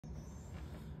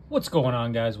What's going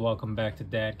on, guys? Welcome back to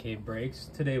Dad Cave Breaks.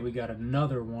 Today we got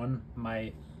another one.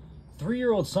 My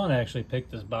 3-year-old son actually picked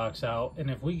this box out, and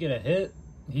if we get a hit,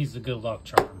 he's the good luck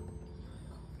charm.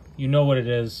 You know what it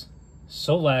is.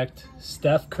 Select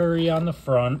Steph Curry on the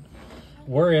front.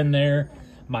 We're in there.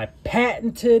 My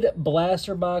patented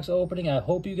blaster box opening. I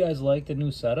hope you guys like the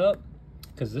new setup,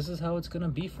 because this is how it's going to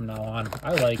be from now on.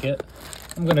 I like it.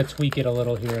 I'm going to tweak it a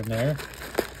little here and there.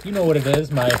 You know what it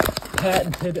is. My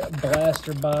patented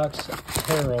blaster box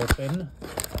tear open.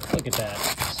 Look at that.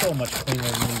 So much cleaner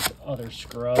than these other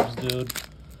scrubs, dude.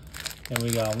 And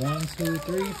we got 1, 2,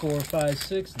 3, 4, 5,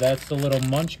 6. That's the little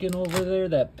munchkin over there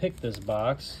that picked this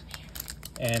box.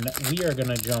 And we are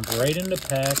going to jump right into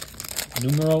pack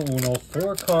numero uno.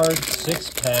 4 cards, 6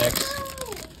 packs.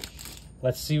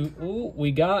 Let's see. Ooh,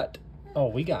 we got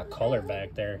color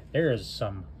back there. There is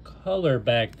some color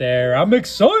back there. I'm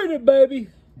excited, baby.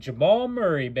 Jamal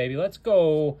Murray, baby. Let's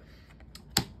go.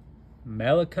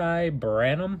 Malachi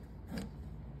Branham.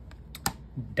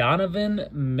 Donovan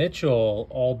Mitchell.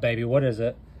 Oh, baby. What is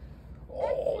it?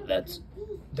 Oh,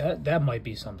 that might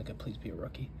be something. Could please be a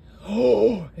rookie.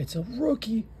 Oh, it's a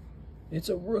rookie. It's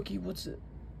a rookie. What's it?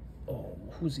 Oh,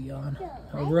 who's he on?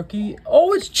 A rookie?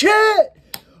 Oh, it's Chet.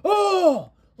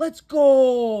 Oh, let's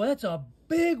go. That's a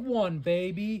big one,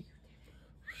 baby.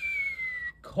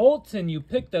 Colton, you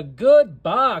picked a good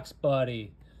box,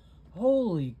 buddy.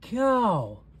 Holy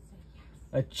cow.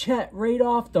 A Chet right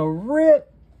off the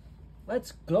rip.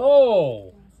 Let's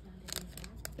go.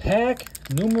 Pack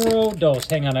numero dos.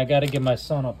 Hang on, I got to get my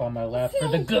son up on my lap for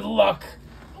the good luck.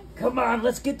 Come on,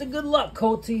 let's get the good luck,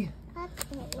 Colty.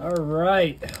 All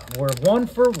right, we're 1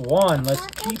 for 1. Let's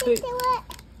keep it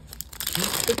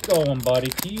going, buddy.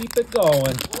 Keep it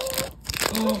going.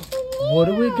 What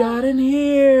do we got in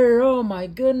here? Oh my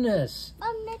goodness.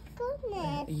 Oh my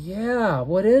goodness. Yeah,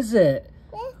 what is it?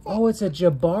 Oh, it's a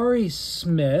Jabari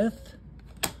Smith.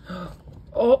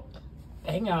 Oh,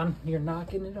 hang on. You're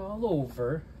knocking it all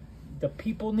over. The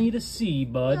people need to see,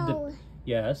 bud. No.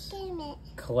 Yes. Damn it.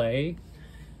 Clay.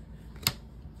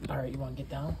 All right, you want to get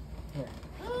down? Here.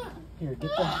 Here,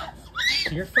 get down.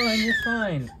 You're fine, you're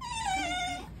fine.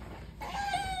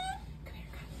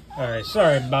 All right,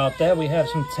 sorry about that. We have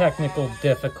some technical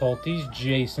difficulties.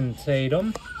 Jason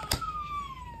Tatum.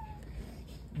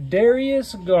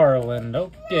 Darius Garland.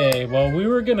 Okay, well, we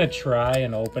were going to try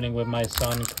an opening with my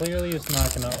son. Clearly, it's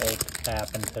not going to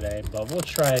happen today, but we'll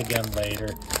try again later.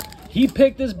 He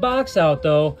picked this box out,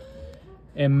 though.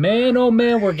 And man, oh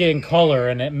man, we're getting color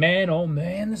in it. Man, oh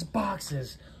man, this box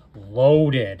is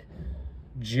loaded.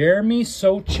 Jeremy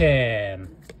Sochan.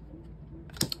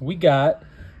 We got...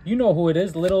 You know who it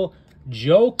is, little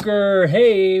Joker.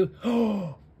 Hey,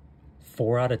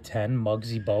 4 out of 10,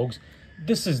 Muggsy Bogues.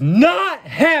 This is not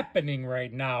happening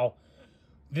right now.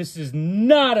 This is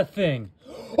not a thing.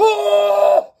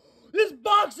 Oh, this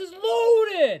box is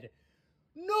loaded.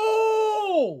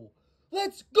 No,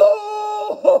 let's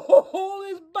go.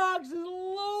 This box is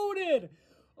loaded.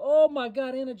 Oh my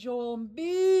God, Anna Joel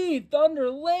Embiid,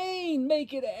 Thunder Lane,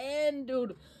 make it end,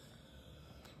 dude.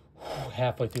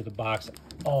 Halfway through the box.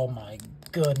 Oh my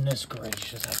goodness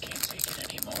gracious, I can't take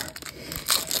it anymore.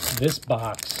 This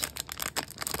box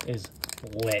is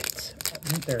lit.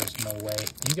 There's no way.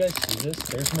 You guys see this?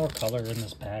 There's more color in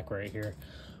this pack right here.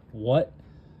 What?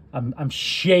 I'm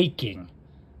shaking.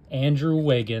 Andrew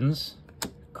Wiggins,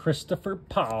 Christopher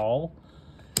Powell,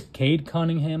 Cade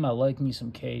Cunningham. I like me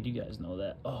some Cade. You guys know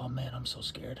that. Oh man, I'm so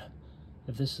scared.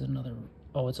 If this is another...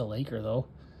 Oh, it's a Laker though.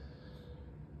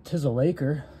 'Tis a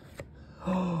Laker.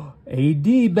 AD,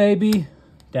 baby.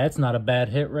 That's not a bad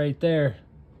hit right there.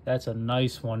 That's a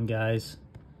nice one, guys.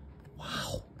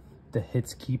 Wow. The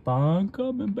hits keep on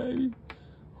coming, baby.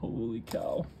 Holy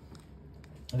cow.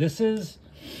 This is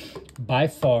by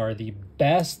far the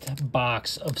best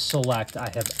box of Select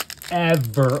I have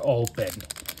ever opened.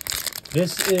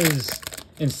 This is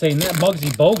insane. That Muggsy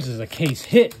Bogues is a case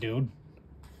hit, dude.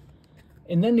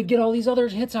 And then to get all these other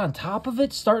hits on top of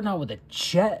it, starting out with a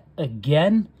Chet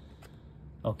again.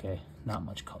 Okay, not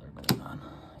much color going on.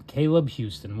 Caleb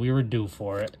Houston, we were due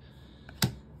for it.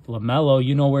 LaMelo,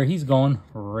 you know where he's going.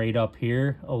 Right up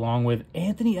here, along with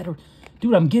Anthony Edwards.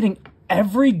 Dude, I'm getting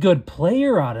every good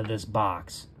player out of this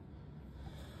box.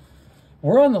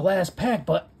 We're on the last pack,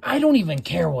 but I don't even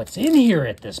care what's in here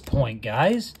at this point,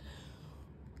 guys.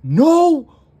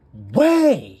 No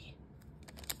way.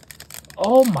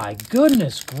 Oh my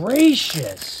goodness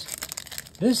gracious.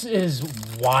 This is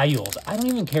wild. I don't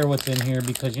even care what's in here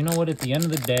because you know what? At the end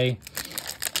of the day,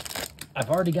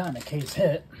 I've already gotten a case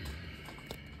hit.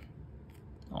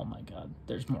 Oh my God,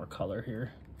 there's more color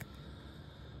here.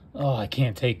 Oh, I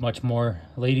can't take much more.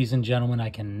 Ladies and gentlemen, I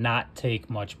cannot take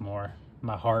much more.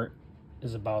 My heart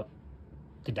is about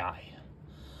to die.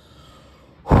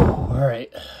 Whew. All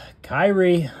right.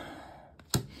 Kyrie.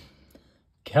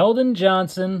 Keldon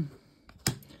Johnson.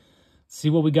 Let's see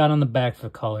what we got on the back for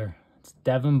color. It's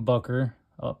Devin Booker.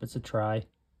 Oh, it's a try.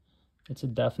 It's a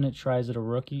definite try. Is it a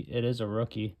rookie? It is a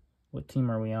rookie. What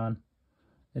team are we on?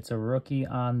 It's a rookie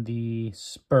on the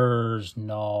Spurs.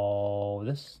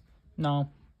 No. No.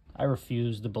 I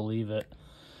refuse to believe it.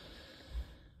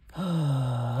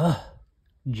 Jeremy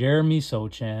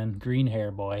Sochan, green hair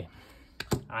boy.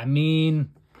 I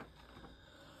mean,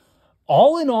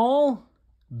 all in all,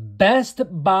 best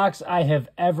box I have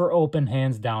ever opened,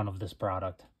 hands down, of this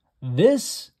product.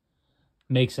 This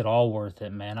makes it all worth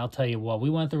it, man. I'll tell you what, we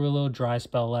went through a little dry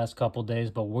spell last couple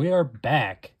days, but we are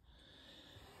back.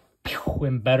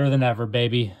 And better than ever,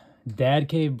 baby. Dad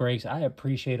Cave Breaks, I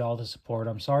appreciate all the support.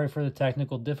 I'm sorry for the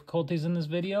technical difficulties in this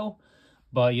video,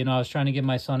 but, you know, I was trying to get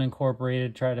my son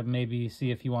incorporated, try to maybe see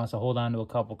if he wants to hold on to a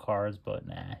couple cards, but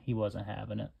nah, he wasn't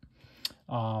having it.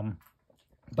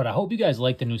 But I hope you guys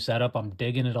like the new setup. I'm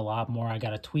digging it a lot more. I got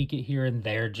to tweak it here and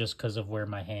there just because of where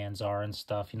my hands are and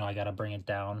stuff. You know, I got to bring it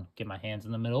down, get my hands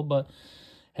in the middle. But,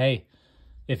 hey,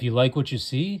 if you like what you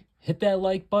see, hit that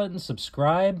like button,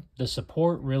 subscribe. The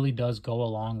support really does go a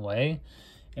long way.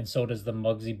 And so does the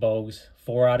Muggsy Bogues.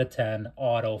 4 out of 10.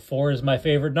 Auto. 4 is my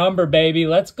favorite number, baby.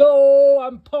 Let's go.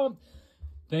 I'm pumped.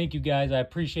 Thank you, guys. I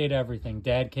appreciate everything.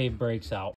 Dad Cave Breaks out.